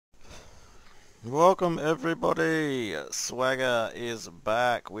Welcome everybody! Swagger is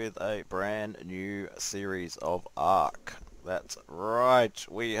back with a brand new series of Ark. That's right,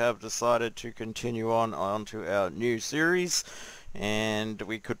 we have decided to continue on to our new series, and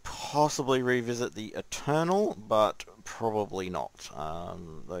we could possibly revisit the Eternal, but probably not.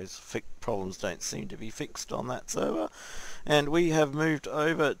 Those problems don't seem to be fixed on that server. And we have moved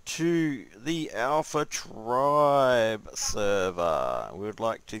over to the Alpha Tribe server. We would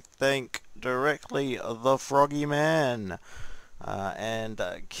like to thank directly the froggyman and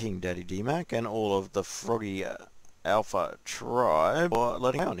King Daddy DMAC and all of the Froggy Alpha Tribe for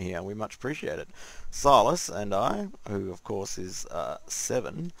letting out here. We much appreciate it. Silas and I, who of course is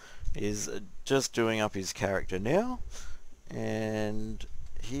 7, is just doing up his character now, and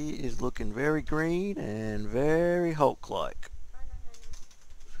he is looking very green and very Hulk-like.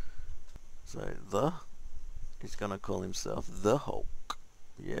 So he's gonna call himself the Hulk.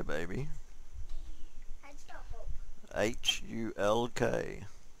 Yeah, baby. H-U-L-K.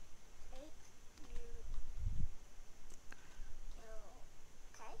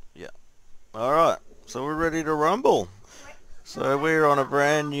 Yeah. Alright, so we're ready to rumble. So we're on a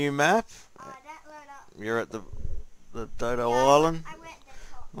brand new map. You're at the Dodo Island.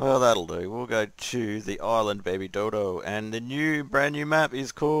 Well, that'll do. We'll go to the island, baby Dodo. And the brand new map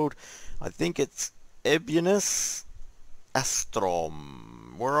is called, I think it's Ep1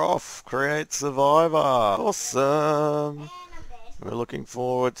 Astrom. We're off. Create Survivor. Awesome. We're looking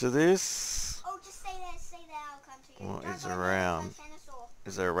forward to this. Oh, just stay there, I'll come to you. What is around?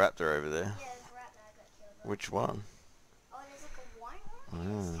 Is there a raptor over there? Yeah, there's a raptor I got killed by. Which one? Oh, there's like a white one?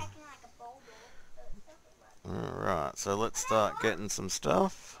 It's acting like a bulldog. Alright, so let's start getting some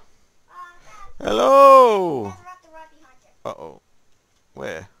stuff. There's Hello! a raptor right behind you. Uh-oh.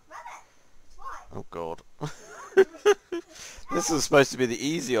 Where? Rabbit! It's white. Oh god. This is supposed to be the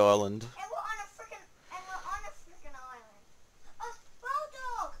easy island. And we're on a freaking island. Oh,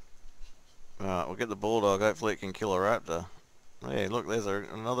 bulldog! Alright, we'll get the bulldog. Hopefully it can kill a raptor. Hey, look, there's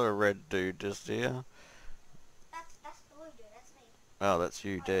another red dude just here. That's the blue dude, that's me. Oh, that's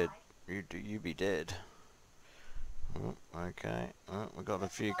you dead. You be dead. Oh, okay. Oh, we got a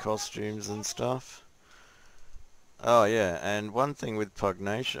few costumes and stuff. Oh yeah, and one thing with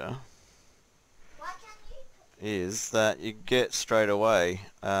Pugnacia Why can't you? is that you get straight away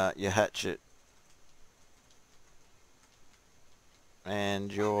your hatchet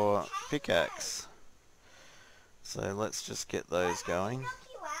and your pickaxe. So let's just get those going. Knock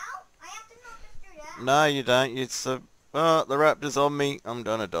you out? I have to knock this dude out. No, you don't. It's the raptor's on me. I'm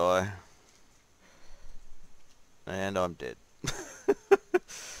gonna die. And I'm dead.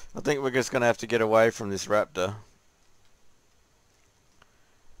 I think we're just gonna have to get away from this raptor.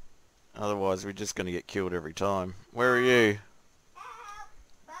 Otherwise, we're just gonna get killed every time. Where are you? Help!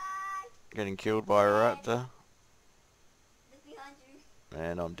 Bye! Getting killed by a raptor? Look behind you.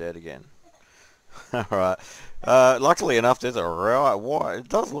 And I'm dead again. Alright. Luckily enough, there's a right. It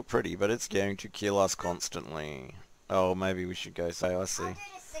does look pretty, but it's going to kill us constantly. Oh, maybe we should go say, I see. I'll do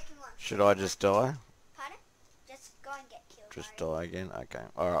the second one. Should I just die? Pardon? Just go and get killed. Just by it. die again? Okay.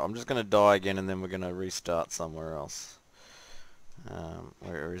 Alright, I'm just going to die again and then we're going to restart somewhere else.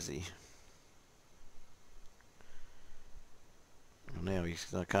 Where is he? Oh, now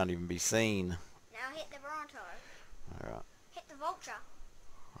I can't even be seen. Now hit the Bronto. Alright. Hit the Vulture.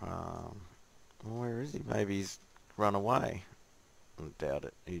 Where is he? Maybe he's run away. I doubt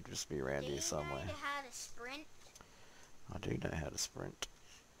it. He'd just be around Do here you somewhere. know how to sprint? I do know how to sprint.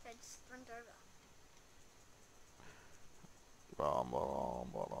 So sprint over.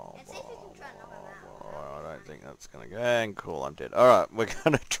 Let's see if we can try and knock him out. I don't think that's going to go. And cool, I'm dead. Alright, we're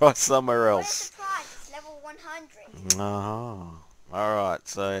going to try somewhere Where's else. the prize? It's level 100. Alright,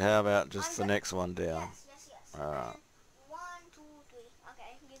 so how about just the next one down? Yes. Alright. 1, 2, 3.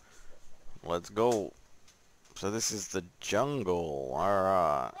 Okay, you Let's go. So this is the jungle.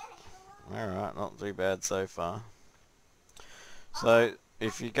 Alright. Alright, not too bad so far. So,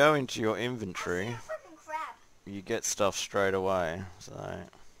 if you go into your inventory, freaking crab. you get stuff straight away. So,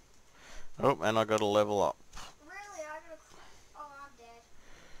 oh, and I got to level up. Really? Oh, I'm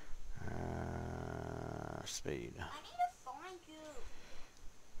dead. Speed. I need to find you.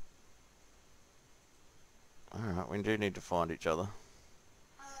 Alright, we do need to find each other.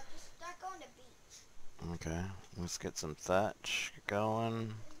 Just start going to beach. Okay, let's get some thatch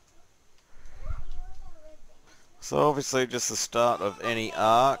going. So obviously just the start of any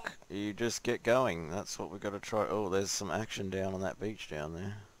arc, you just get going. That's what we've got to try. Oh, there's some action down on that beach down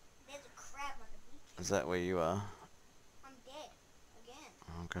there. There's a crab on the beach. Is that where you are? I'm dead. Again.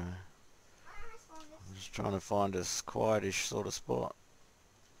 Okay. I spawned this. I'm just trying to find a quietish sort of spot.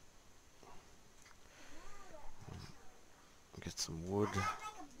 get some wood.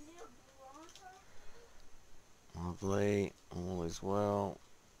 Lovely. All is well.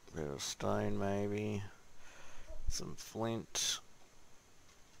 Bit of stone maybe. Some flint.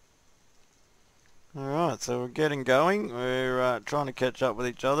 Alright, so we're getting going. We're trying to catch up with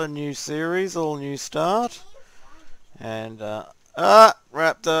each other. New series, all new start. And,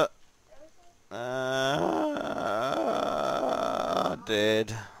 raptor!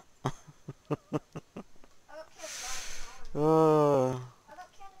 Dead. Oh,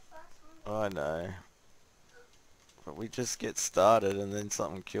 I know. But we just get started and then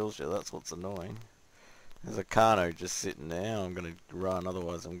something kills you. That's what's annoying. There's a Kano just sitting there. I'm going to run,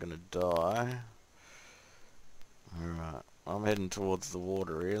 otherwise I'm going to die. Alright, I'm heading towards the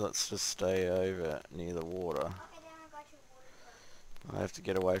water here. Let's just stay over near the water. I have to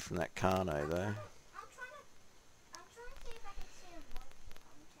get away from that Kano though.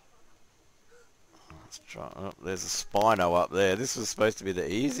 Let's try. Oh, there's a Spino up there. This was supposed to be the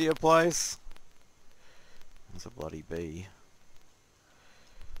easier place. There's a bloody bee.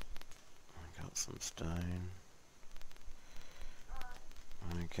 I got some stone.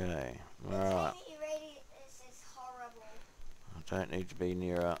 Okay, alright. I don't need to be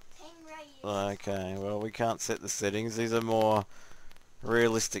near her. Okay, well we can't set the settings. These are more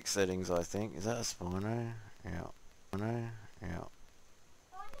realistic settings, I think. Is that a Spino? Yeah. Spino? Yeah.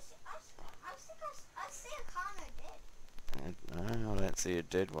 No, I don't see a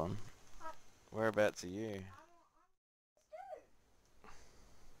dead one. Whereabouts are you?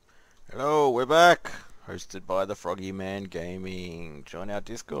 Hello, we're back! Hosted by the froggyman Gaming. Join our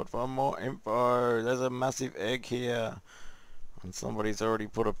Discord for more info. There's a massive egg here. And somebody's already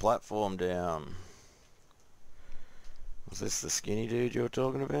put a platform down. Was this the skinny dude you were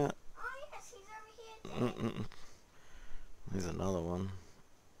talking about? Oh yes, he's over here. There's another one.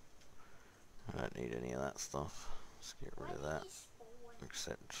 I don't need any of that stuff. Let's get rid of that.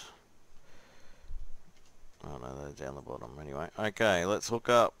 Except... oh no, they're down the bottom anyway. Okay, let's hook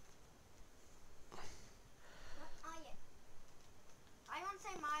up.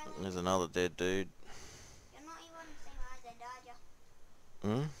 There's another dead dude. You're not even on the same island, are you?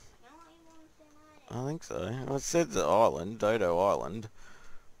 Hmm? You're not even on the same island. I think so. Well, it said the island, Dodo Island.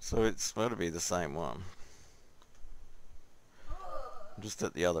 So it's got to be the same one. Just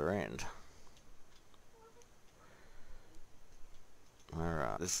at the other end.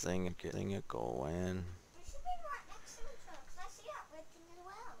 Alright, this thing getting a going. We should be right next to each other, because I see that red thing as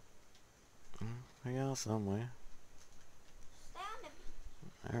well. We are somewhere. Stay on the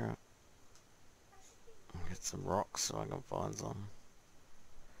beach. Alright. I'll get some rocks so I can find some.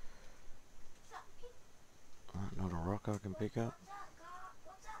 Not a rock I can pick up.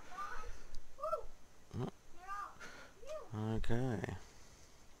 What's that, guys? Woo! Okay.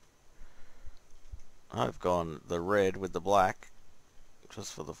 I've gone the red with the black.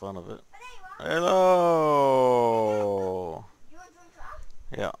 Just for the fun of it. Hello! You want to join club?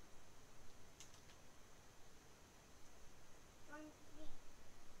 Yeah. Join me.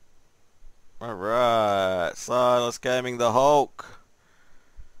 Alright, Silas Gaming the Hulk.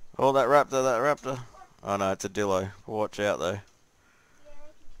 Oh, that raptor. Oh no, it's a dillo. Watch out though.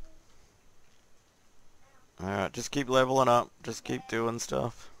 Alright, just keep leveling up. Just keep doing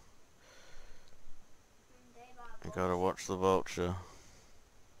stuff. You gotta watch the vulture.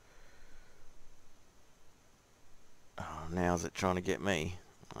 Oh, now's it trying to get me.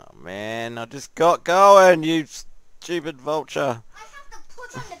 Oh man, I just got going, you stupid vulture. I have to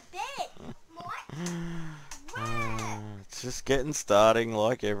put on the bed. What? It's just getting starting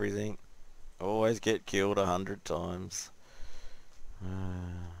like everything. Always get killed 100 times.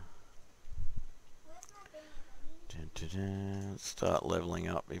 Let's start leveling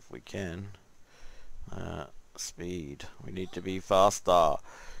up if we can. Speed. We need to be faster.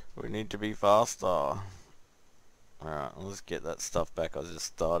 Alright, let's get that stuff back I just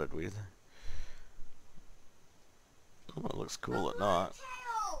started with. Oh, it looks cool at night.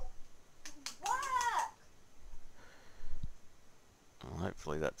 Well,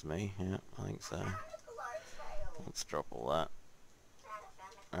 hopefully that's me. Yeah, I think so. Let's drop all that.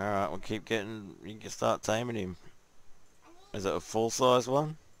 Alright, we'll keep getting... you can start taming him. Is it a full size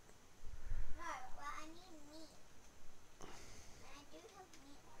one? No, well, I need meat. And I do have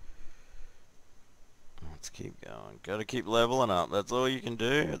meat. Let's keep going. Gotta keep leveling up. That's all you can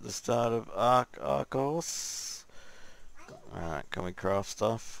do at the start of Arcos. Alright, can we craft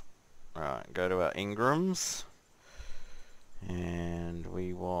stuff? Alright, go to our Ingrams. And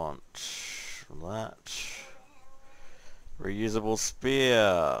we want that. Reusable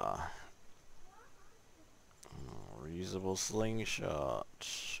spear. Reusable slingshot.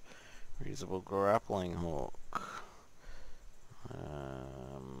 Reusable grappling hook.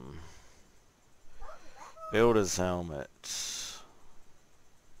 Builder's helmet.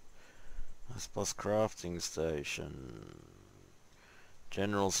 That's plus crafting station.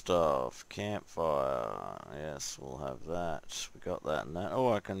 General staff. Campfire. Yes, we'll have that. We got that and that.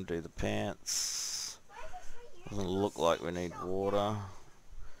 Oh, I can do the pants. Doesn't look like we need water.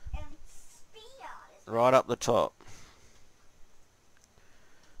 Right up the top.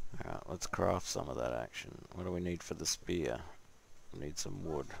 Alright, let's craft some of that action. What do we need for the spear? We need some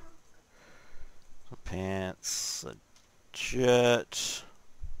wood. Some pants, a shirt.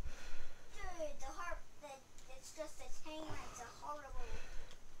 Dude, it's just the teammates are horrible.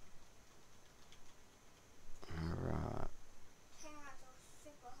 Alright, Teammates are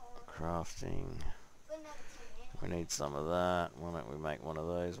super horrible. crafting. We're not a team We anyway. need some of that. Why don't we make one of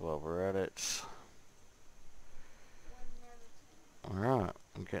those while we're at it? We're never a team. Alright,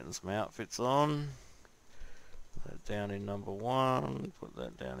 I'm getting some outfits on. Put that down in number 1. Put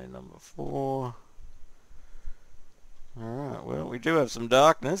that down in number 4. Alright, well, we do have some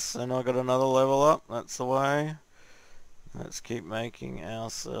darkness, and I got another level up. That's the way. Let's keep making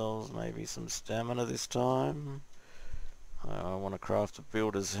ourselves maybe some stamina this time. I want to craft a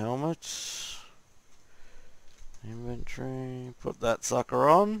builder's helmet. Inventory. Put that sucker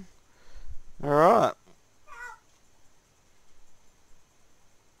on. Alright.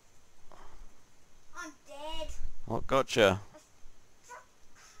 I'm dead. What gotcha?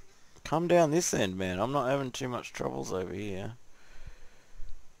 Come down this end, man. I'm not having too much troubles over here.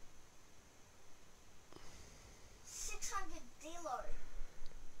 600 Dilo.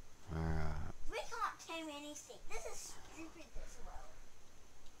 Alright. We can't tame anything. This is stupid this world.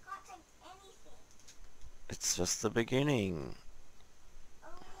 Can't tame anything. It's just the beginning. Oh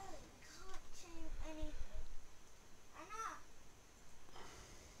really? We can't tame anything. I know.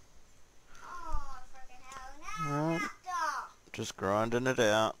 Oh freaking hell. No, Alright. Raptor. Just grinding it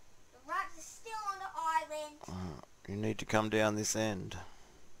out. The Raptor's still on the island. You need to come down this end.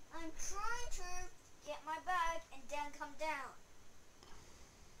 I'm trying to get my bag and then come down.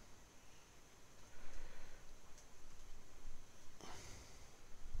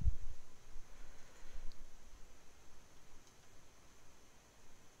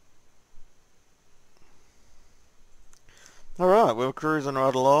 Alright, we're cruising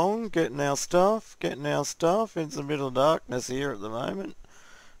right along, getting our stuff. It's a bit of darkness here at the moment.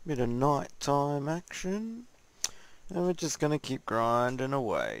 Bit of nighttime action. And we're just going to keep grinding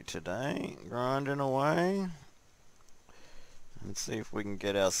away today. Grinding away. And see if we can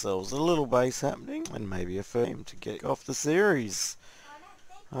get ourselves a little base happening. And maybe a frame to get off the series. I don't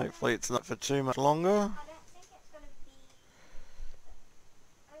think Hopefully it's not for too much longer. I don't think it's gonna be.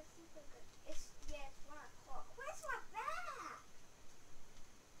 I think we're good. It's 1 o'clock. Where's my bag?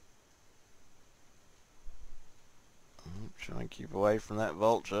 Try and keep away from that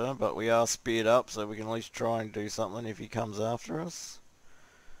vulture. But we are speared up so we can at least try and do something if he comes after us.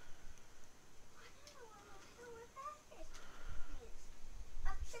 I don't know where the hell my bag is.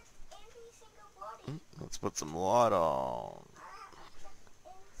 I've checked every single body. Let's put some light on. I have checked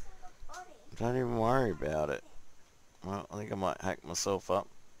every single body. Don't even worry about it. Well, I think I might hack myself up.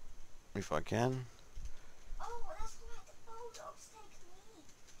 If I can. Oh, that's why the bulldogs take me.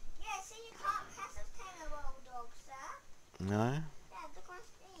 Yeah, so you can't passive tame a bulldog, sir. No? Yeah, look on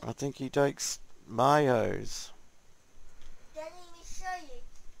screen. I think he takes Mayos. Doesn't even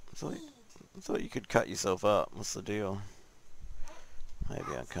show you. I thought you could cut yourself up. What's the deal?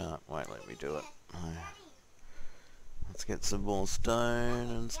 Maybe I can't. Wait, let me do it. No. Let's get some more stone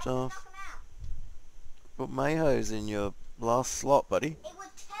and stuff. Put Mayos in your last slot, buddy. It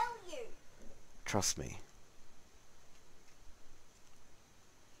would tell you. Trust me.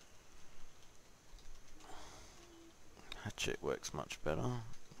 Hatchet works much better.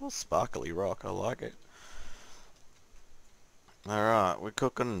 Oh, sparkly rock, I like it. Alright, we're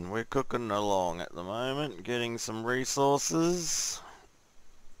cooking along at the moment, getting some resources.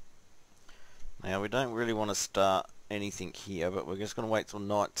 Now we don't really want to start anything here, but we're just going to wait till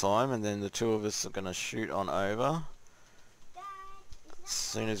night time and then the two of us are going to shoot on over. Dad, As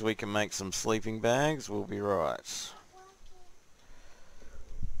soon as we can make some sleeping bags, we'll be right.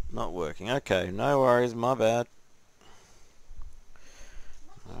 Not working. Okay, no worries, my bad.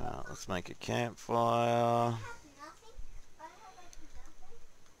 Alright, let's make a campfire.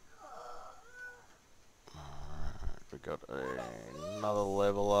 Alright, we got another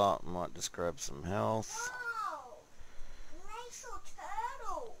level up. Might just grab some health. Wow! Glacial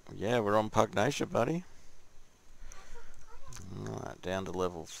turtle! Yeah, we're on Pugnacia, buddy. Alright, down to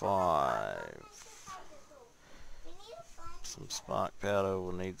level 5. Some spark powder,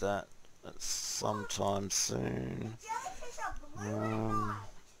 we'll need that at sometime soon.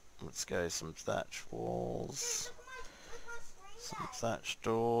 Let's go some thatch walls. Look my screen, Some Dad. thatch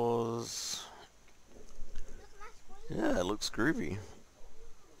doors. Look at my screen. Yeah, it looks groovy.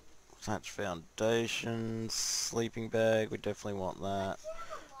 Thatch foundations. Sleeping bag, we definitely want that. Don't you have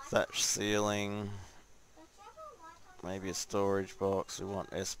a light Thatch ceiling. Don't you have a light on Maybe your a storage box. We want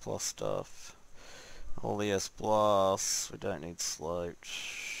S plus stuff. All the S plus. We don't need sloped.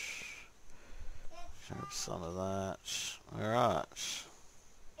 Have some of that. Alright.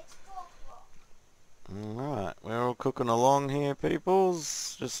 It's 4 o'clock. Alright, we're all cooking along here,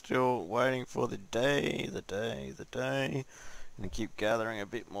 peoples. Just still waiting for the day. Gonna keep gathering a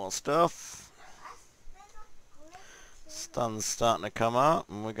bit more stuff. There's a glitch too. Sun's starting to come up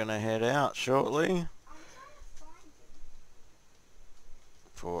and we're gonna head out shortly I'm trying to find you.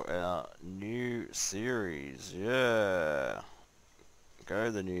 for our new series. Yeah.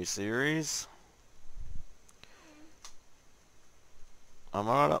 Go the new series. I'm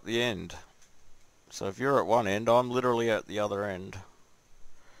right up the end. So if you're at one end, I'm literally at the other end.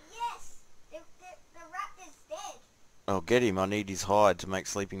 Yes! The raptor's dead. I'll get him. I need his hide to make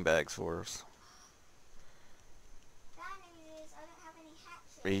sleeping bags for us. Bad news is I don't have any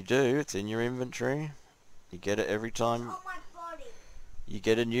hatchets. You do. It's in your inventory. You get it every time. On my body. You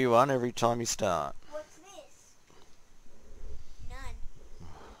get a new one every time you start. What's this? None.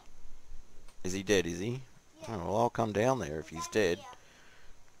 Is he dead, is he? Yeah. Oh, well, I'll come down there if he's dead. Here.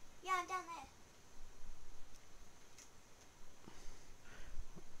 Yeah, I'm down there.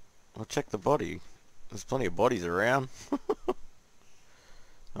 I'll check the body. There's plenty of bodies around.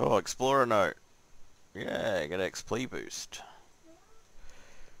 Oh, Explorer note. Yeah, get XP boost.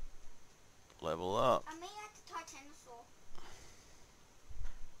 Level up. I mean at the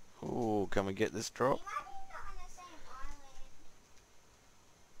Titanosaur. Ooh, can we get this drop? You might be not on the same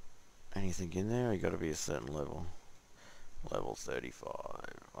island. Anything in there? You gotta be a certain level. Level 35.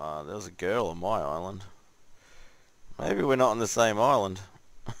 Ah, there's a girl on my island. Maybe we're not on the same island.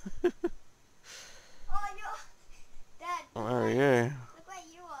 Oh, you're... Dad, Where are you? look where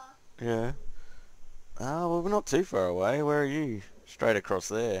you are. Yeah. Ah, well, we're not too far away. Where are you? Straight across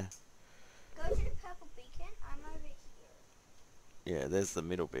there. Go to the purple beacon. I'm over here. Yeah, there's the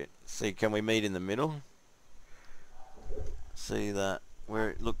middle bit. See, can we meet in the middle? See that?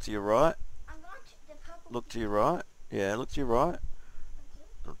 Where? Look to your right. I'm going to the purple Look to your right. Yeah, look to your right.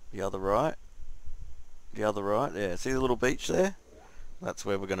 beacon. The other right. The other right. Yeah, see the little beach there? That's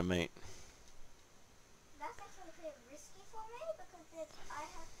where we're going to meet. That's actually pretty risky for me because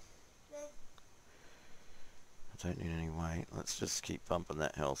I don't need any weight. Let's just keep pumping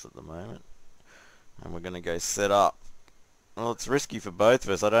that health at the moment. And we're going to go set up. Well, it's risky for both of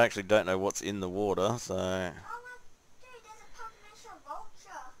us. I actually don't know what's in the water, so... Oh my, dude, there's a pufferfish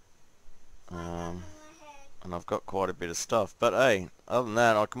vulture. Flying up in my head. And I've got quite a bit of stuff. But hey, other than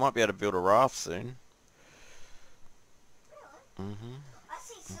that, I might be able to build a raft soon. Really? Mm-hmm. I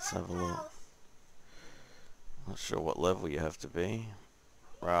see Let's have a look. cows. Not sure what level you have to be.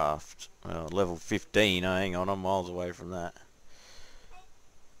 Raft. Well, level 15. Oh, hang on, I'm miles away from that.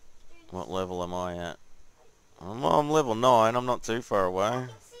 Dude, What level am I at? I'm level 9. I'm not too far I away. can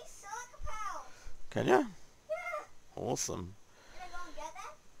see silica pals. Can you? Yeah. Awesome. Can I go and get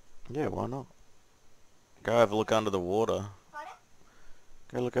that? Yeah, why not? Go have a look under the water. Pardon?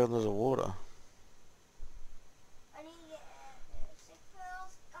 Go look under the water. I need to get 6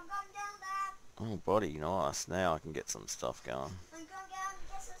 pills. I'm going down there. Oh, body, nice. Now I can get some stuff going. I'm going down and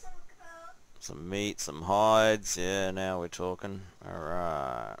get some silica pills. Some meat, some hides. Yeah, now we're talking.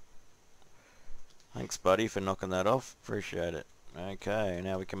 Alright. Thanks, buddy, for knocking that off. Appreciate it. Okay,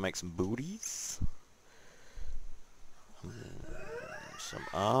 now we can make some booties. Some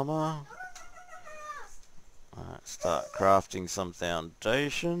armor. Alright, start crafting some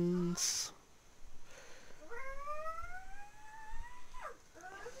foundations.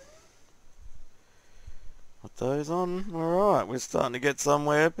 Put those on. Alright, we're starting to get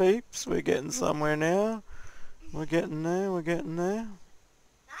somewhere, peeps. We're getting somewhere now. We're getting there, we're getting there.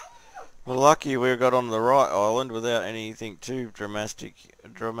 We're lucky we got on the right island without anything too dramatic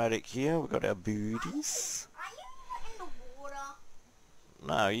here. We've got our booties. Are you in the water?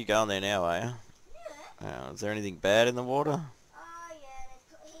 No, you going there now, are you? Yeah. Is there anything bad in the water? Oh yeah,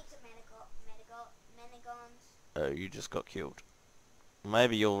 there's heaps of manigons. Oh, you just got killed.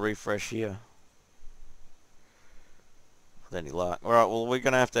 Maybe you'll refresh here. With any luck. Alright, well we're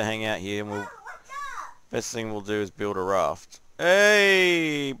going to have to hang out here and Oh, what's up? best thing we'll do is build a raft.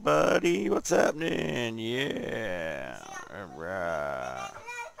 Hey, buddy, what's happening? Yeah. Alright. There's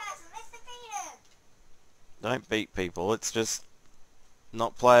another person. Let's defeat him. Don't beat people. It's just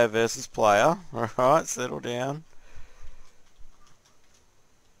not player versus player. Alright, settle down.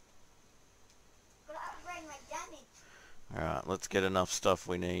 Alright, let's get enough stuff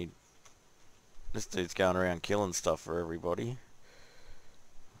we need. This dude's going around killing stuff for everybody.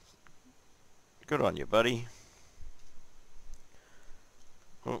 Good on you, buddy.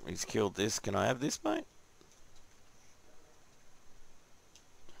 Oh, he's killed this. Can I have this, mate?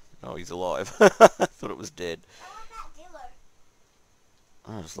 Oh, he's alive. I thought it was dead. I want that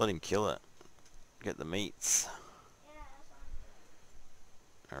dillo. Oh, just let him kill it. Get the meats. Yeah, that's what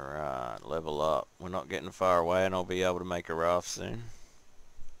I'm doing. Alright, level up. We're not getting far away and I'll be able to make a raft soon.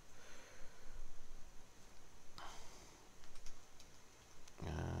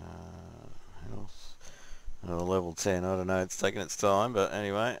 Health. Oh, level 10. I don't know, it's taking its time, but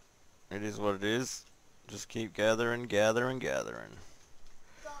anyway, it is what it is. Just keep gathering, gathering, gathering.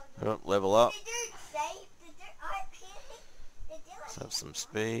 Oh, level up. The dude saved. The dude. The dillo. Let's have some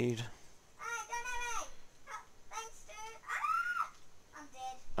speed. Don't have me. Oh, thanks, dude. Ah! I'm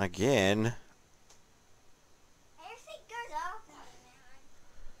dead. Again? Everything goes off.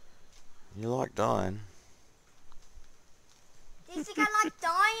 You like dying? Do you think I like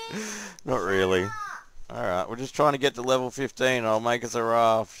dying? Not really. Alright, we're just trying to get to level 15. I'll make us a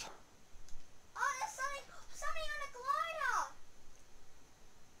raft. Oh, there's somebody on a glider.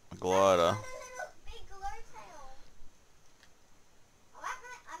 A glider. On a little big glow tail. I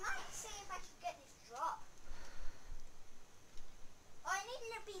might see if I can get this drop. Oh, I need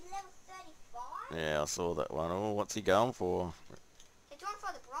to be level 35. Yeah, I saw that one. Oh, what's he going for? He's going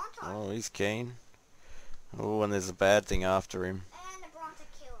for the Bronto. Oh, he's keen. Oh, and there's a bad thing after him. And the Bronto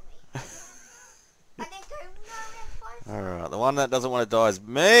killed me. I didn't go nowhere close. Alright, the one that doesn't want to die is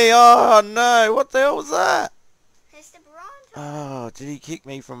me. Oh, no. What the hell was that? It's the Bronto. Oh, did he kick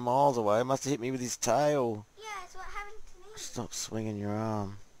me from miles away? Must have hit me with his tail. Yeah, that's what happened to me. Stop swinging your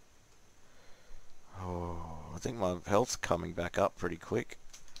arm. Oh, I think my health's coming back up pretty quick.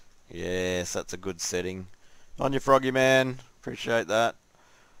 Yes, that's a good setting. On your froggy man. Appreciate that.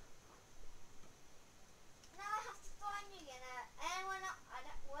 Now I have to find you again. And when I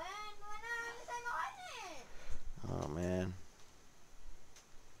Oh, man.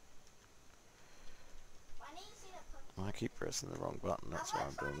 need to see the I keep pressing the wrong button. That's why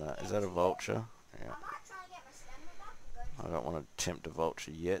I'm doing that. Is that a vulture? Yeah. I might try to get my stamina back and go. I don't want to tempt a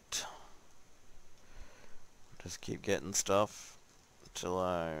vulture yet. Just keep getting stuff until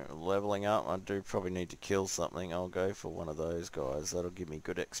I'm leveling up. I do probably need to kill something. I'll go for one of those guys. That'll give me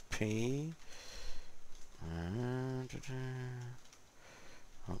good XP.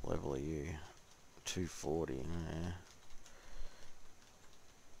 What level are you? 240. Yeah.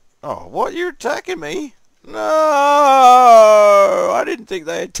 Oh, what? You're attacking me? No! I didn't think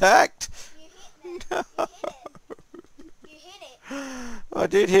they attacked. You hit it. No. You hit it. I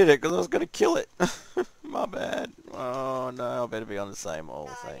did hit it because I was going to kill it. My bad. Oh no, I better be on the same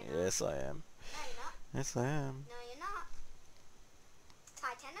old thing. Yes, I am. No, you're not. Yes, I am. No, you're not.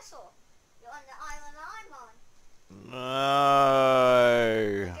 Titanosaur. You're on the island I'm on. No.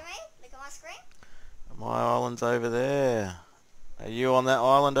 Look at me. Look at my screen. My island's over there. Are you on that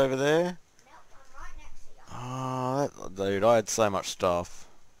island over there? Nope, I'm right next to you. Oh, dude, I had so much stuff.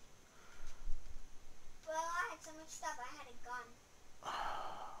 Well, I had so much stuff. I had a gun.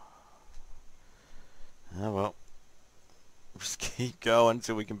 Oh well. Just keep going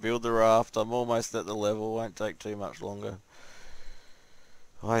until we can build the raft. I'm almost at the level. Won't take too much longer.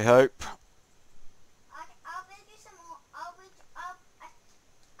 I hope. I'll build you some more. I'm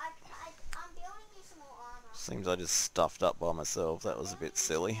building you some more armor. Seems I just stuffed up by myself. That was a bit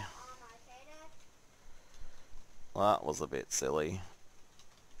silly. Armor, okay, Dad? That was a bit silly.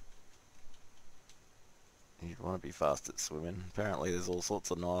 You'd want to be fast at swimming. Apparently there's all sorts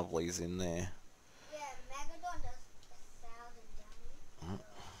of nivelies in there. Yeah, Megalodon does 1,000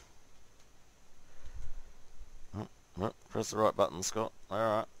 damage. Oh, press the right button, Scott.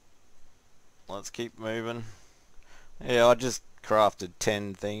 Alright. Let's keep moving. Yeah, I just crafted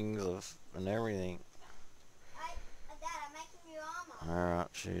 10 things and everything. Dad, I'm making you armor.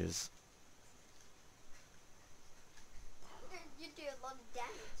 Alright, cheers. You do a lot of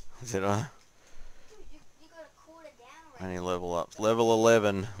damage. Did I? You got a quarter down already. Any level ups? Level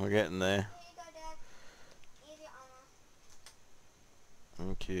 11. We're getting there. Here you go, Dad. Here's your armor.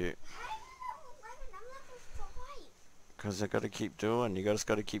 Thank you. How are you level 11? I'm level 5. Because I got to keep doing. You just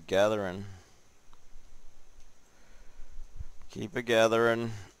got to keep gathering. Keep it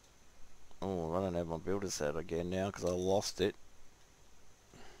gathering. Oh, I don't have my builder's hat again now because I lost it.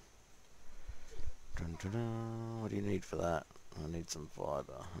 Dun, dun, dun. What do you need for that? I need some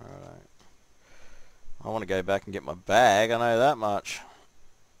fibre. Alright. I want to go back and get my bag. I know that much.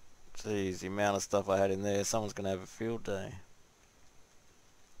 Jeez, the amount of stuff I had in there. Someone's going to have a field day.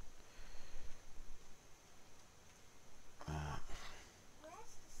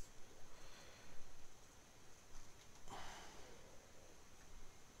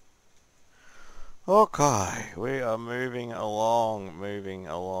 Okay, we are moving along, moving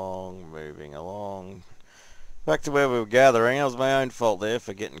along, moving along. Back to where we were gathering. It was my own fault there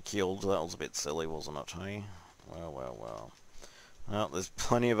for getting killed. That was a bit silly, wasn't it, hey? Well, well, well. Well, there's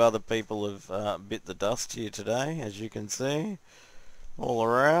plenty of other people who've bit the dust here today, as you can see. All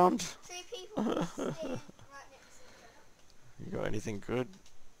around. 3 people standing right next to each other. You got anything good?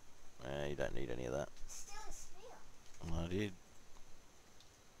 You don't need any of that. Still a spear. I did.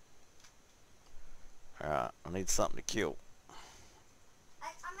 Alright, I need something to kill.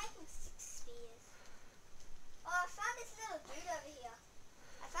 I'm making 6 spears. Oh, I found this little dude over here.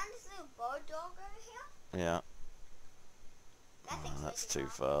 I found this little bow dog over here. Yeah. That thing's That's making too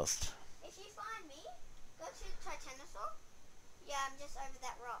fast. If you find me, go to Titanosaur. Yeah, I'm just over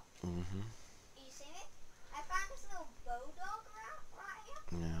that rock. Mm-hmm. You see it? I found this little bow dog right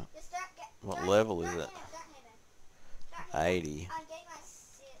here. Yeah. Just What level is it? Don't hit him. Don't hit him. 80. I'm gonna get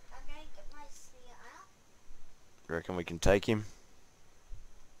my spear out. You reckon we can take him?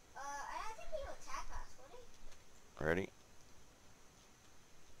 I don't think he'll attack us, will he? Ready?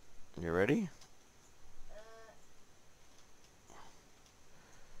 You ready?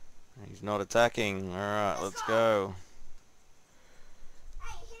 He's not attacking. Alright, let's go.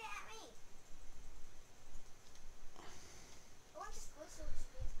 Hey, hit it at me. I want to squish all the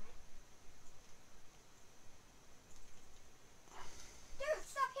spears, mate. Dude,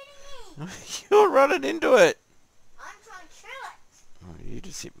 stop hitting me! You're running into it! I'm trying to kill it! Oh, you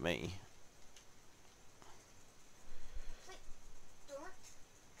just hit me. Please, don't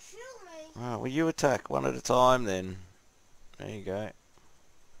kill me! Oh, well, you attack one at a time then. There you go.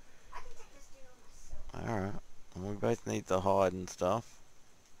 I can take this dude on myself. Alright. And we both need the hide and stuff.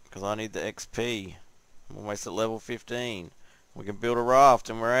 Because I need the XP. I'm almost at level 15. We can build a raft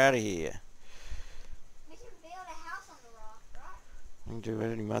and we're out of here. We can build a house on the rock, right? We can do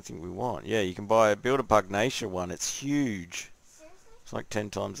anything we want. Yeah, you can build a Pugnacia one. It's huge. Seriously? It's like 10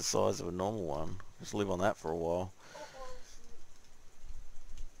 times the size of a normal one. Just live on that for a while. Uh-oh, shoot.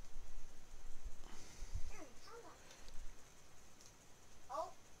 Dude, come on.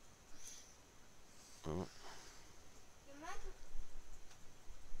 Oh. Oh. You might be...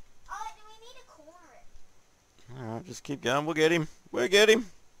 Oh, do we need to corner it? Alright, just keep going. We'll get him. We'll get him.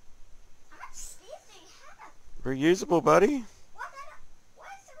 How much spears do you have? Reusable, buddy. What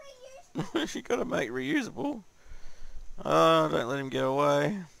is the reusable? You gotta make reusable. Oh, don't let him get away.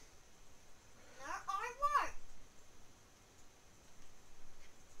 No, I won't.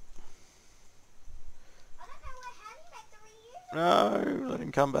 I don't know how do you make the reusable? No, let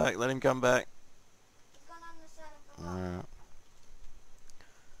him come back. Let him come back. It's gone on the side of the rock. Alright.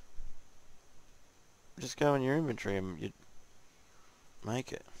 Just go in your inventory and you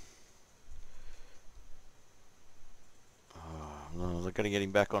make it. Oh, no, they've got to get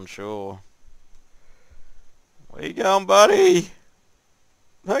him back on shore. Where you going, buddy?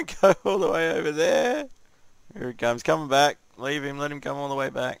 Don't go all the way over there. Here he comes, coming back. Leave him, let him come all the way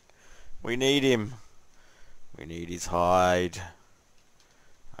back. We need him. We need his hide.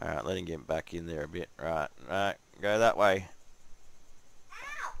 Alright, let him get back in there a bit. Right, go that way.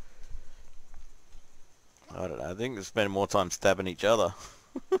 Ow! I don't know, I think they're spending more time stabbing each other.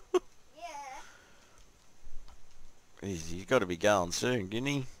 Yeah. He's got to be going soon, didn't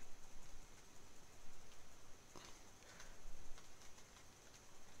he?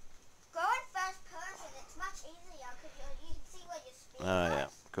 Go in first person. It's much easier because you can see where your spear Oh goes. yeah,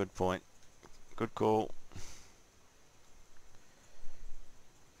 good point. Good call.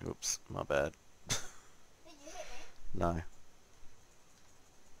 Oops, my bad. Did you hit me? No.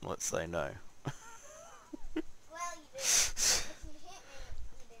 Let's say no. Well, you did. If you hit me,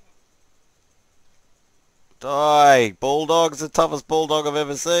 you didn't. Die! Bulldog's the toughest bulldog I've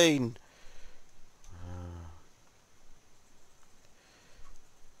ever seen.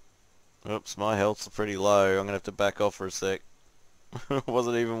 Oops, my health's pretty low. I'm gonna have to back off for a sec.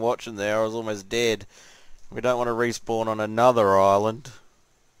 Wasn't even watching there. I was almost dead. We don't want to respawn on another island.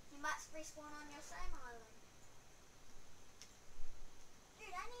 You might respawn on your same island. Dude,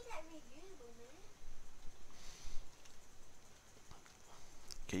 I need that reusable, man.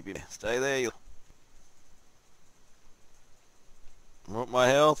 Keep it. Stay there. Oh, my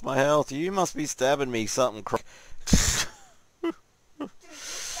health, my health. You must be stabbing me something. Dude, you stab me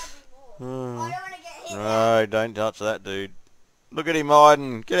more. I don't want to get hit now. No, don't touch that dude. Look at him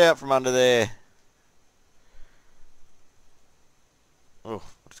hiding. Get out from under there. Oh,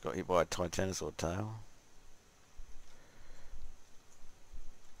 I just got hit by a titanosaur tail.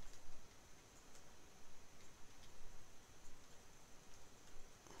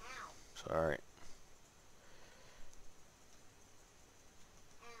 Ow. Sorry.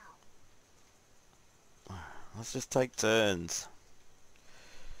 Ow. Let's just take turns.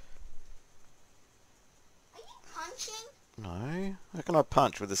 Are you punching? No? How can I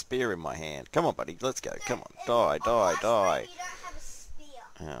punch with a spear in my hand? Come on, buddy. Let's go. Come on. Dude, Die, on die, my die. screen you don't have a spear.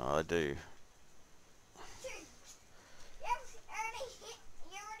 Oh, I do. Dude,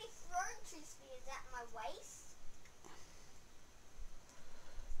 you already thrown 2 spears at my waist.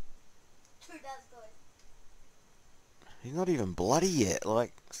 2 does good. He's not even bloody yet.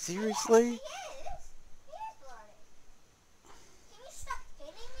 Like, seriously? He is. He is bloody. Can you stop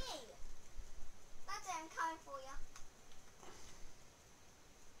hitting me? That's it, I'm coming for you.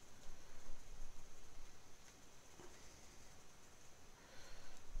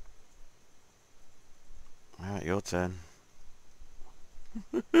 Alright, your turn.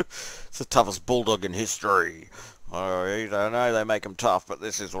 It's the toughest bulldog in history. Oh, I know they make him tough, but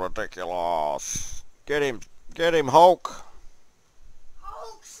this is ridiculous. Get him, Hulk.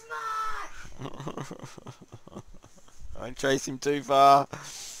 Hulk smash! Don't chase him too far.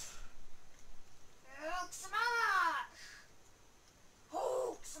 Hulk smash!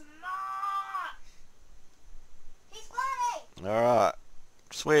 Hulk smash! He's bloody! Alright,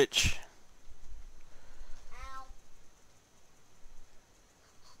 switch. Ow.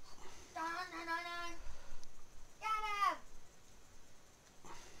 No. Get him!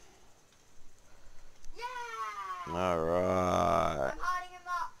 Yeah! Alright. I'm hiding him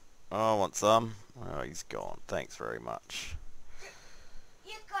up. Oh, I want some. Oh, he's gone. Thanks very much.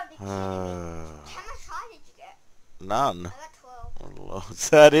 You've got to be kidding me. How much high did you get? None. I got 12. Oh, Lord, is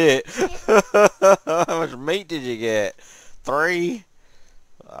that it? How much meat did you get? 3?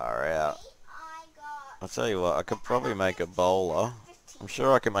 Far out. I got... I'll tell you what, I could probably make a bowler. 15. I'm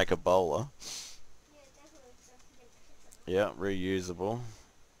sure I can make a bowler. Yeah, definitely. So I can get the picture. Yeah, reusable.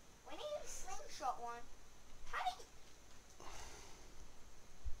 We need a slingshot one. How do you...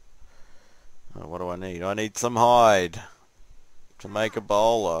 Oh, what do I need? I need some hide to make a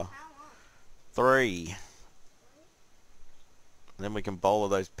bowler. How long? 3. Then we can bowler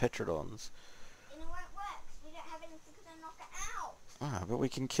those petrodons. And it won't work 'cause we don't have anything to knock it out. Ah, but we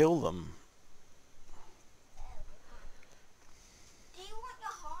can kill them. Do you want your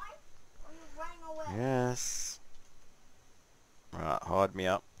hide? Or are you running away? Yes. Right, hide me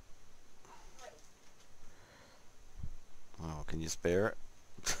up. Wait. Oh, can you spare it?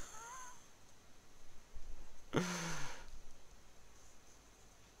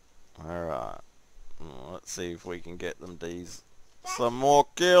 Alright. Let's see if we can get them these some more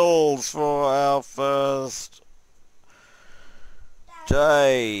kills for our first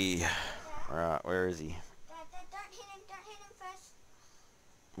day. Right, where is he? Don't hit him first.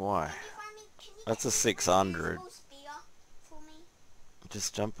 Why? Can you find me, can you That's get a me 600. reusable spear for me?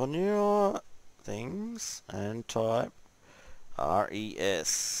 Just jump on your things and type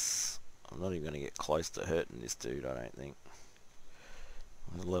RES. I'm not even going to get close to hurting this dude, I don't think.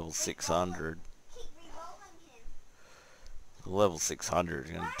 Level 600. Keep re-rolling him. Level 600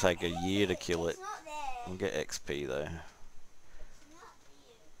 is going to take a year to kill it. It's not there. I'll get XP though. It's not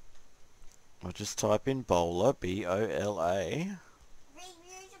there. I'll just type in bowler, B-O-L-A.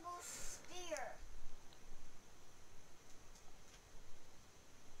 Reusable spear.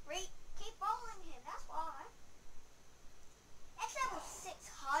 Keep bowling him, that's why. That's level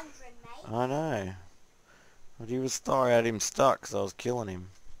 600, mate. I know. But he was sorry I had him stuck because I was killing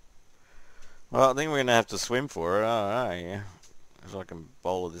him. Well, I think we're going to have to swim for it. I don't know, yeah. So I can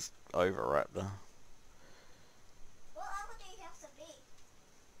bowler this over raptor. What level do you have to be?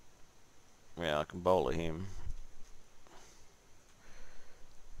 Yeah, I can bowler him.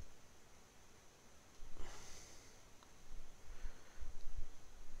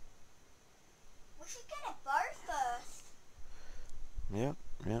 We should get a bow first. Yep.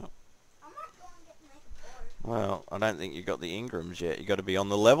 I might go and make a bow. Well, I don't think you got the Ingrams yet. You got to be on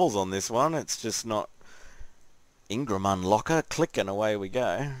the levels on this one. It's just not Ingram unlocker. Click and away we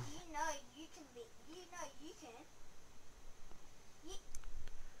go. You know you can be. You know you can.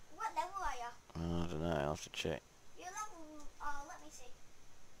 What level are you? I don't know. I'll have to check. You're level. Let me see.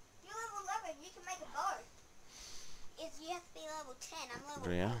 You're level 11. You can make a bow. You have to be level 10. I'm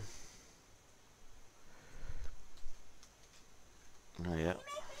level. Yeah. 4. Oh, yeah. Can you make me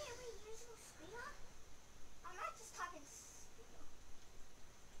a reusable spear? I might just type in spear.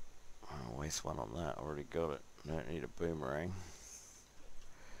 I'll waste one on that. Already got it. Don't need a boomerang.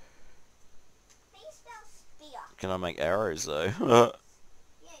 How do you spell spear? Can I make arrows though? Yeah,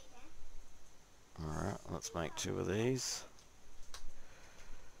 you can. Alright, let's make 2 of these.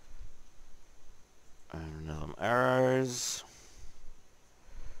 And another arrows.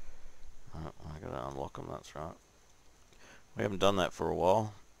 Oh, I gotta unlock them, that's right. We haven't done that for a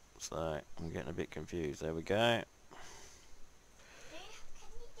while. So I'm getting a bit confused. There we go. Can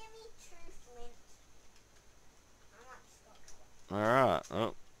you give me 2 flint? I might just go cover. Alright.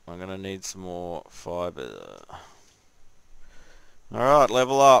 Oh, I'm going to need some more fibre. Alright,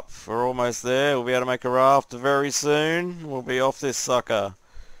 level up. We're almost there. We'll be able to make a raft very soon. We'll be off this sucker.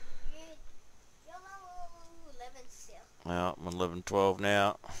 You're level 11 still. Well, I'm 11, 12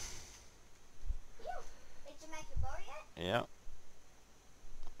 now. Did you make a bow yet? Yeah.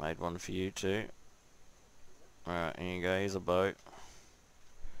 Made one for you too. Alright, here you go. Here's a boat.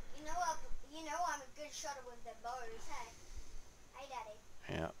 You know I'm a good shotter with the bows, hey? Hey, Daddy.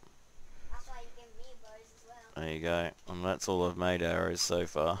 Yeah. That's why you give me bows as well. There you go. And that's all I've made arrows so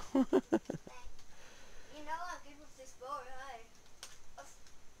far. You know I'm good with this bow, hey?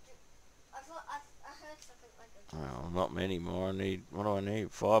 I heard something like a... Well, not many more. I need... What do I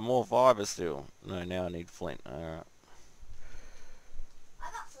need? 5 more fibre still. No, now I need flint. Alright. I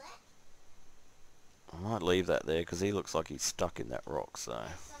got flint. I might leave that there because he looks like he's stuck in that rock, so...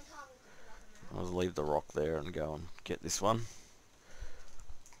 Sometime we could knock him out. I'll leave the rock there and go and get this one.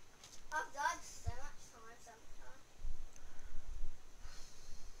 I've died so much time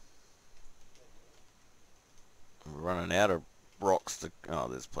sometimes. We're running out of rocks to... Oh,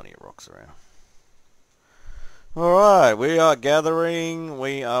 there's plenty of rocks around. Alright, we are gathering.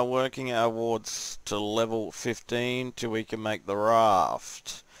 We are working our wards to level 15 till we can make the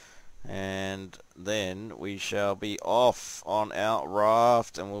raft. And then we shall be off on our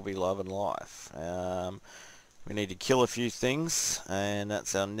raft and we'll be loving life. We need to kill a few things and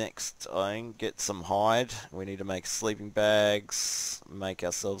that's our next thing. Get some hide. We need to make sleeping bags. Make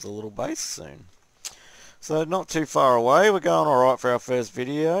ourselves a little base soon. So not too far away. We're going alright for our first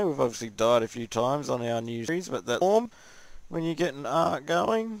video. We've obviously died a few times on our new series, but that's warm when you get an arc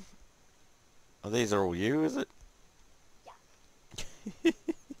going. Oh, these are all you, is it? Yeah. You can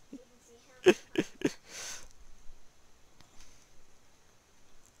see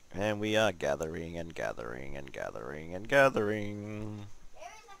how... And we are gathering and gathering and gathering and gathering. There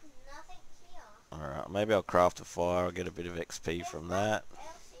is like nothing here. Alright, maybe I'll craft a fire. I'll get a bit of XP from that. I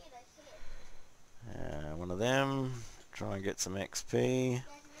see it. One of them. Try and get some XP. There's nothing else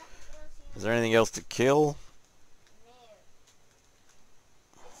here. Is there anything else to kill? No.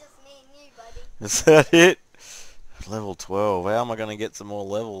 It's just me and you, buddy. Is that it? Level 12. How am I going to get some more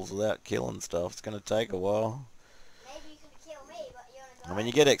levels without killing stuff? It's going to take a while. Maybe you can kill me, but you wanna go? I mean,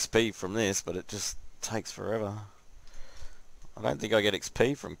 you get XP from this, but it just takes forever. I don't think I get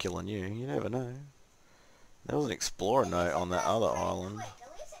XP from killing you. You never know. There was an explorer note on that other island.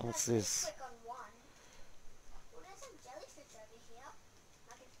 What's this? Click on one. Well, there's some jellyfish over here.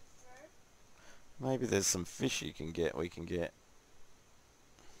 I can throw. Maybe there's some fish you can get. We can get.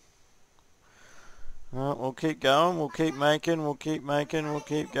 Well, we'll keep going. We'll keep making. We'll keep making. We'll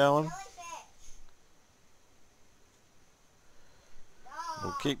keep going.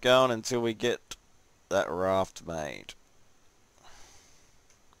 We'll keep going until we get that raft made.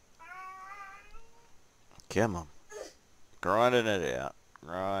 Come on. Grinding it out.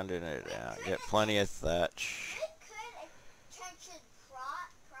 Grinding it out. Get plenty of thatch.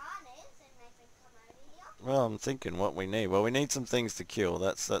 Well, I'm thinking what we need. Well, we need some things to kill.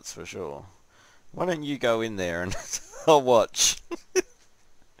 That's for sure. Why don't you go in there and I'll watch.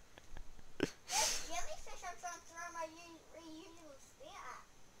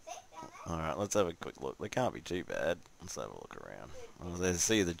 Alright, let's have a quick look. They can't be too bad. Let's have a look around. Oh, there's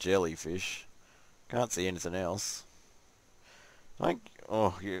see the jellyfish. Can't see anything else.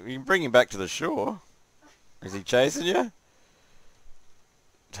 Oh, you can bring him back to the shore. Is he chasing you?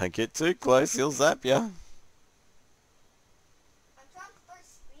 Don't get too close, he'll zap you. I'm trying to throw a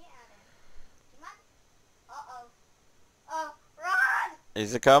spear at him. He might... Uh-oh. Oh, run!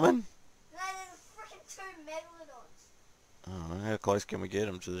 Is it coming? No, there's freaking 2 megalodons. Oh, how close can we get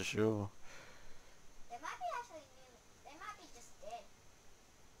him to the shore? They might be actually new. They might be just dead.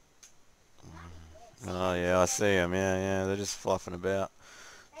 They might be dead. Oh yeah, I see them. Yeah, they're just fluffing about.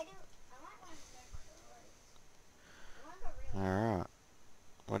 They do. I might want to go close. Alright.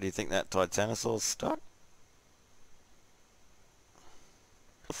 What do you think, that Titanosaur's stuck?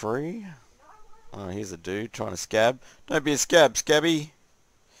 Free? Oh, here's a dude trying to scab. Don't be a scab, Scabby!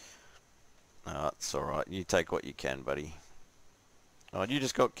 Oh, it's alright. You take what you can, buddy. Oh, you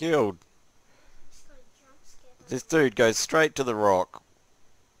just got killed. This dude goes straight to the rock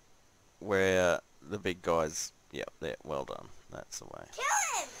where the big guys... Yep, there. Well done. That's the way. Kill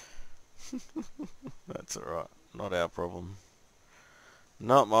him! That's alright. Not our problem.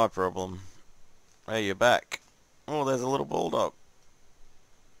 Not my problem. Hey, you're back. Oh, there's a little bulldog.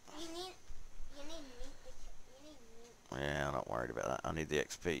 You need meat. Yeah, I'm not worried about that. I need the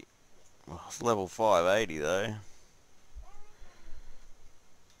XP. Well, it's level 580 though. No,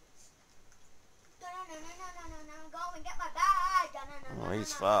 no, no, no, no, no, no, go and get my bag. No, no, no, Oh, no, no,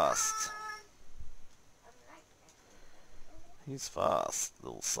 he's no, fast. no. He's fast,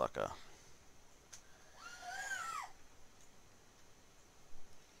 little sucker.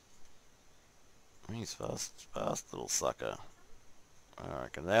 He's fast little sucker. I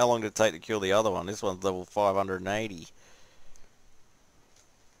reckon. How long did it take to kill the other one? This one's level 580.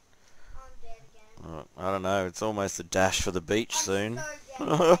 I'm dead again. I don't know. It's almost a dash for the beach soon. So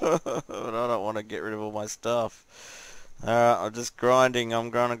dead. But I don't want to get rid of all my stuff. Alright, I'm just grinding. I'm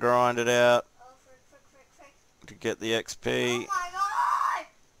going to grind it out Oh, frick. to get the Oh XP. my god!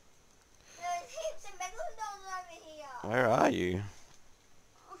 There's heaps of megalodons over here. Where are you?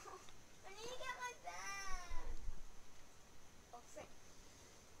 I need to get my bag. Oh, frick.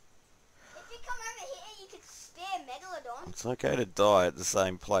 If you come over here, you could spare megalodon. It's okay to die at the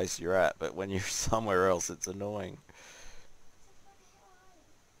same place you're at, but when you're somewhere else, it's annoying.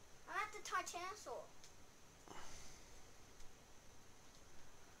 I'm at the Titanosaur.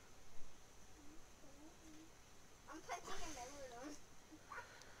 I'm punching a megalodon.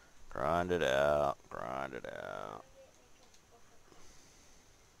 Grind it out. Grind it out.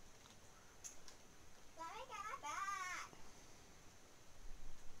 Let me get my bag.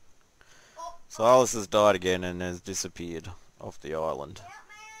 Oh, Silas has died again and has disappeared off the island. help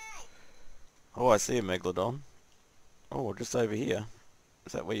me! Oh, I see a megalodon. Oh, just over here.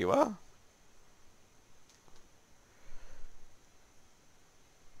 Is that where you are?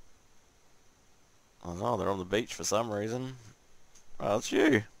 Oh no, they're on the beach for some reason. Oh, it's you.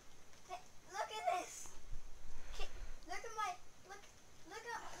 Look at this. Look at my look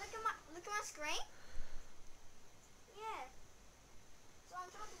at my screen. Yeah, that's what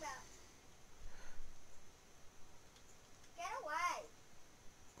I'm talking about. Get away.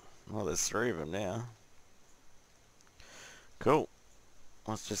 Well, there's 3 of them now. Cool.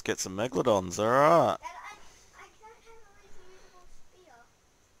 Let's just get some megalodons, alright. Dad, I don't have a reusable spear.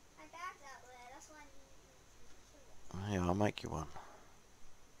 My bag's out there. That's why I need to Yeah, I'll make you one.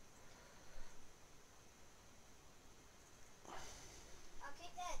 I'll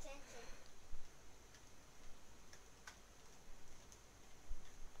keep their attention.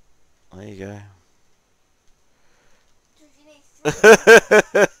 There you go. Because you need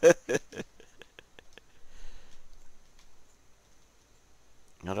 3.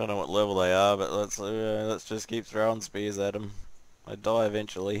 I don't know what level they are, but let's just keep throwing spears at them. They die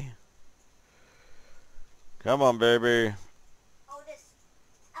eventually. Come on, baby. Oh, this.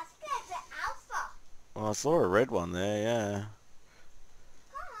 I think that's an alpha. Well, I saw a red one there, yeah.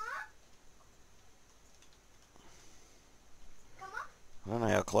 Come on. Come on. I don't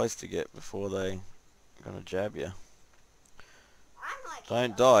know how close to get before they gonna jab you. I'm like.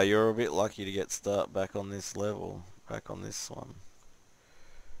 Don't die. You're a bit lucky to get start back on this level, back on this one.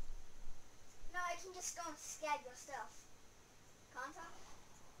 No, I can just go and scab your stuff. Can't I?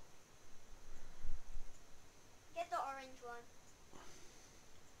 Get the orange one.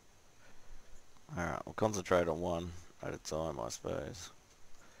 Alright, we'll concentrate on one at a time, I suppose.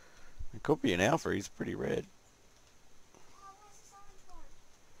 It could be an alpha. He's pretty red. Oh, where's this orange one?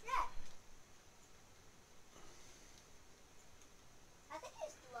 Yeah. I think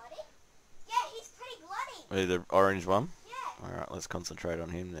he's bloody. Yeah, he's pretty bloody. The orange one. Yeah. Alright, let's concentrate on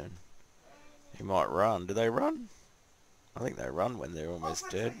him then. He might run. Do they run? I think they run when they're almost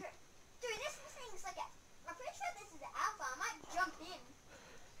dead. Dude, this thing's like a... I'm pretty sure this is an alpha. I might jump in.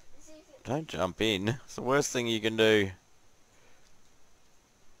 And see if it... Don't jump in. It's the worst thing you can do.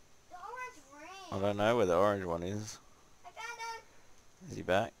 The orange ring. I don't know where the orange one is. I found him. Is he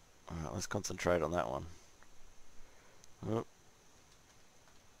back? Alright, let's concentrate on that one. Oh,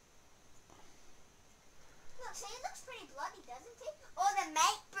 Look, see, he looks pretty bloody, doesn't he? Oh, the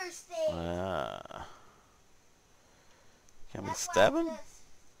mate boosting. ah. Can we That's why stab I him? just-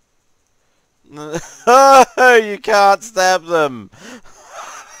 Oh, you can't stab them.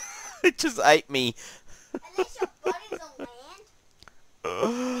 It just ate me. At least your body's on land.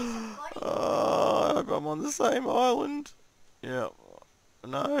 Oh, I hope I'm on the same island. Yep.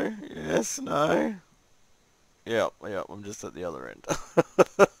 No. Yes. No. Yep. I'm just at the other end.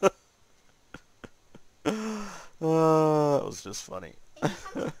 Oh, that was just funny. At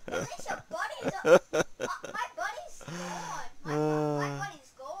least your body's up. My body's gone. My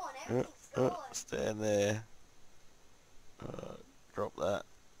body's gone. Everything's gone. Stand there. Drop that.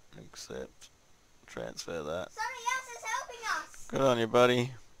 Accept. Transfer that. Somebody else is helping us. Good on you,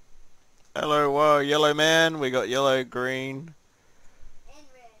 buddy. Hello, whoa, yellow man. We got yellow, green, And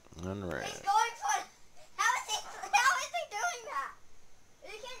red. and red. He's going for it. How is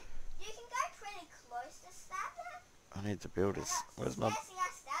I need to build his... Where's my... I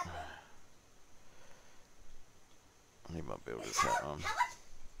need my builder's hat on.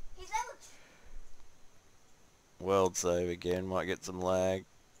 World save again. Might get some lag.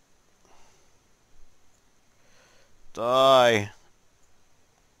 Die!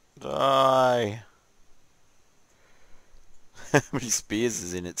 Die! How many spears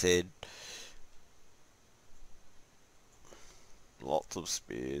is in its head? Lots of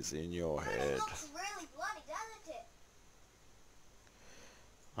spears in your head. It looks really bloody, doesn't it?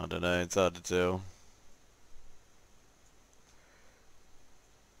 I don't know, it's hard to tell.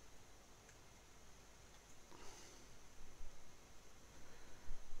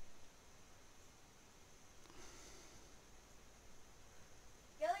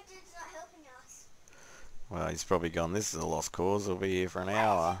 Diligent's not helping us. Well, he's probably gone, this is a lost cause, he'll be here for an What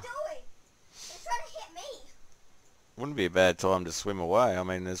hour. is he doing? He's trying to hit me. Wouldn't be a bad time to swim away. I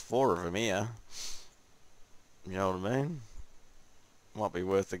mean, there's 4 of them here. You know what I mean? Might be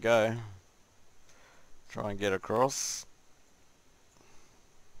worth a go. Try and get across.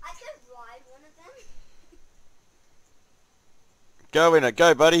 I could ride one of them. Go in it,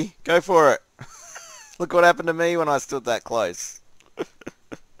 go buddy, go for it. Look what happened to me when I stood that close. They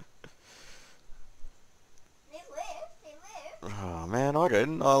lived. Oh man, I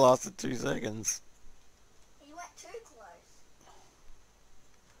didn't. I lasted 2 seconds. You went too close.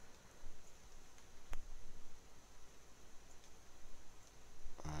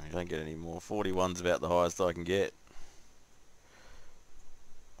 Oh, you don't get any more. 41's about the highest I can get.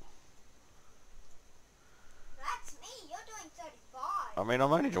 That's me, you're doing 35. I mean,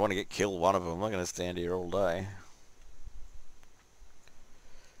 I'm only trying to get killed one of them. I'm not going to stand here all day.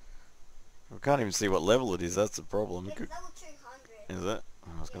 I can't even see what level it is, that's the problem. It's level 200. Is it?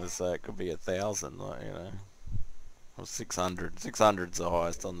 I was going to say it could be 1,000, like, you know. Or 600. 600's the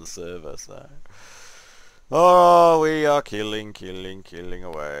highest on the server, so... Oh, we are killing away, killing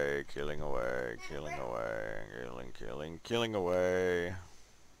away, killing away, killing away.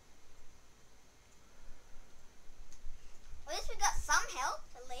 At least we got some help,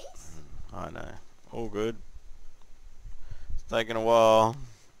 at least. I know. All good. It's taking a while.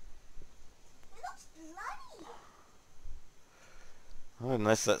 It looks bloody.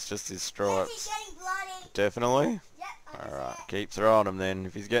 Unless that's just his Is stripes. he getting bloody? Definitely? Yep, I can Alright, see it. keep throwing him then.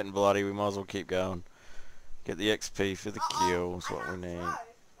 If he's getting bloody, we might as well keep going. Get the XP for the kills, what we need. Why can't I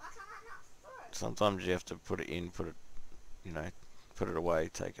not throw? Sometimes you have to put it in, put it, you know, put it away,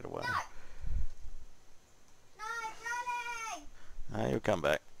 take it away. No! No, it's running! He'll come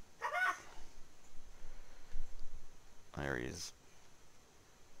back. Come back! There he is.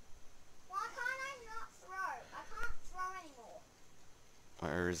 Why can't I not throw? I can't throw anymore.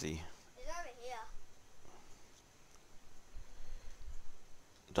 Where is he? He's over here.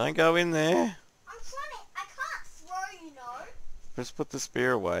 Don't go in there. I'm trying to... I can't throw, you know. Just put the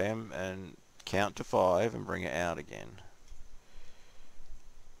spear away and count to 5 and bring it out again.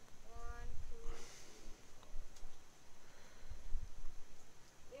 1, 2,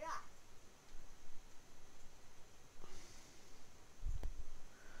 3, 4. You're up.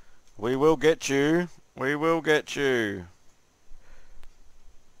 We will get you. We will get you.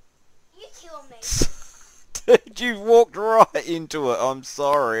 You kill me. Dude, you walked right into it. I'm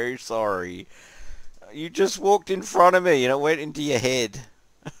sorry, sorry. You just walked in front of me and it went into your head.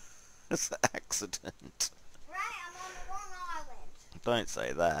 It's an accident. Ray, I'm on the wrong island. Don't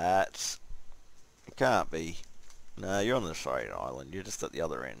say that. It can't be. No, you're on the straight island. You're just at the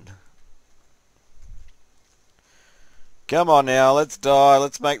other end. Come on now, let's die.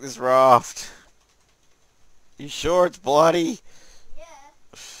 Let's make this raft. You sure it's bloody? Yeah.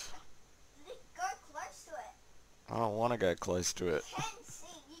 Go close to it. I don't want to go close to it. You can see.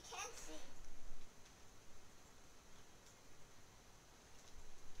 You can see.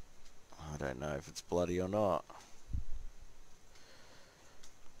 I don't know if it's bloody or not.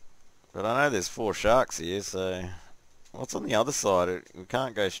 But I know there's 4 sharks here, so... What's on the other side? We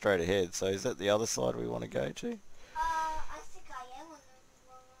can't go straight ahead, so is that the other side we want to go to? I think I am on the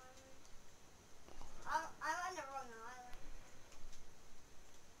wrong island. I'm on the wrong island.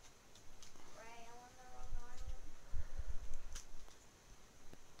 Ray, I'm on the wrong island.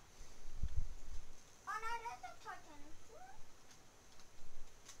 Oh no, that's a Titanic.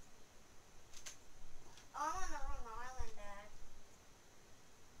 I'm on the wrong island, Dad.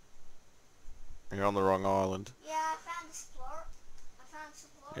 You're on the wrong island. Yeah, I found Explorer.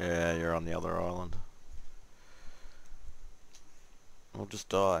 Yeah, you're on the other island. We'll just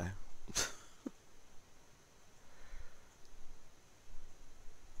die.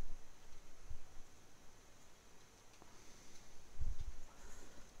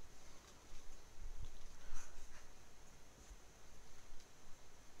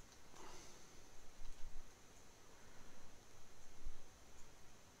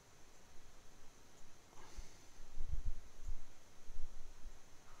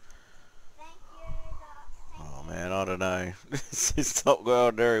 know. It's not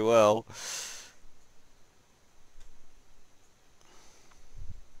going very well.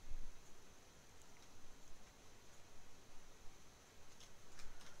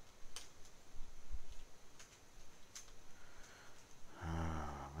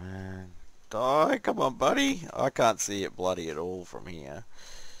 Oh, man. Die, come on, buddy. I can't see it bloody at all from here.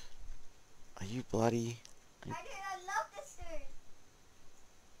 Are you bloody? I do. I love this dude.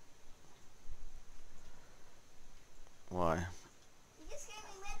 Why? He just gave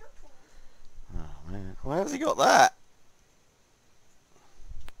me metal tools. Oh, man. Why has he got that?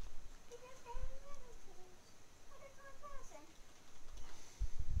 He just gave me metal tools. What a kind person.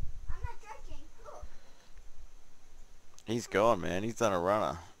 I'm not judging. Look. He's gone, man. He's done a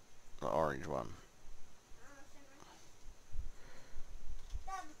runner. The orange one.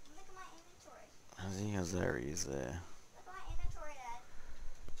 Dad, look at my inventory. Has he? Has there he is there. Look at my inventory, Dad.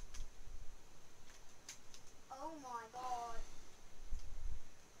 Oh my god.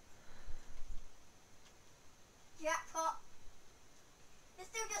 Jackpot. This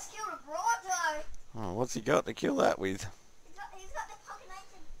dude just killed a bronto. Oh, what's he got to kill that with? He's got the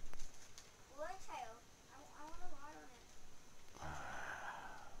pocket-knife blowtail. I want to ride on it.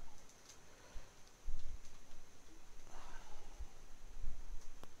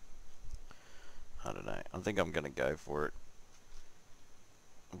 I don't know. I think I'm going to go for it.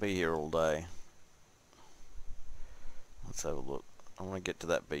 I'll be here all day. Let's have a look. I want to get to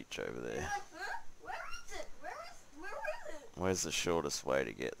that beach over there. Huh? Where is it? Where is it? Where's the shortest way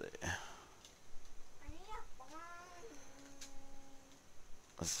to get there? I need a bomb.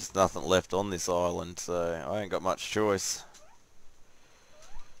 There's just nothing left on this island, so I ain't got much choice.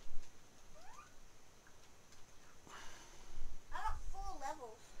 I got 4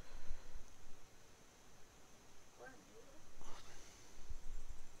 levels.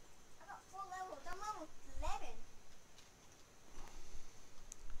 I got 4 levels. I'm level 11.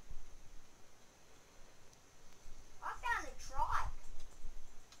 I found a trike.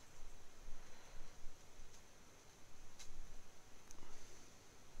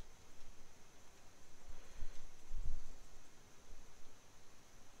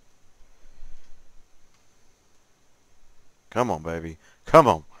 Come on, baby. Come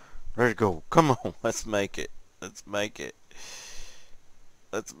on. Ready to go. Come on. Let's make it. Let's make it.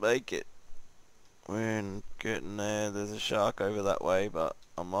 Let's make it. We're getting there. There's a shark over that way, but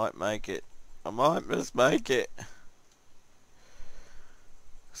I might make it. I might just make it.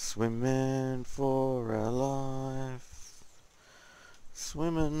 Swimming for our life.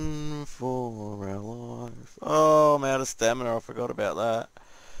 Swimming for our life. Oh, I'm out of stamina. I forgot about that.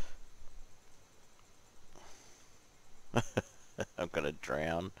 I'm gonna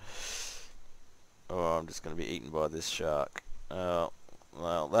drown. Oh, I'm just gonna be eaten by this shark. Oh,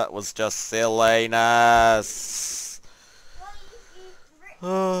 well, that was just silliness. Well, you should maybe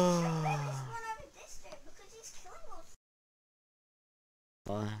spawn over this dude because he's killing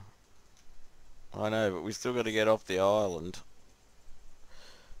us. I know, but we still got to get off the island.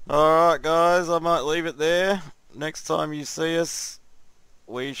 Alright guys, I might leave it there. Next time you see us,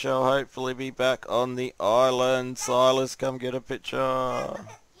 we shall hopefully be back on the island. Silas, come get a picture. You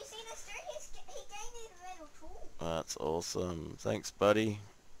see this dude? He gave me the metal tool. That's awesome. Thanks, buddy.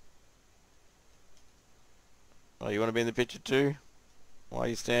 Oh, you want to be in the picture too? Why are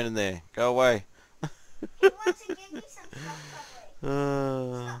you standing there? Go away. He wants to give you some stuff,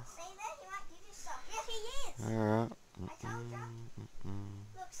 probably. Stop, see that? He might give you stuff. Yes, he is. Alright. I told you.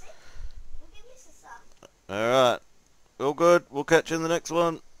 Look, see? We'll give you some stuff. Alright. All good. We'll catch you in the next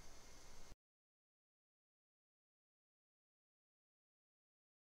one.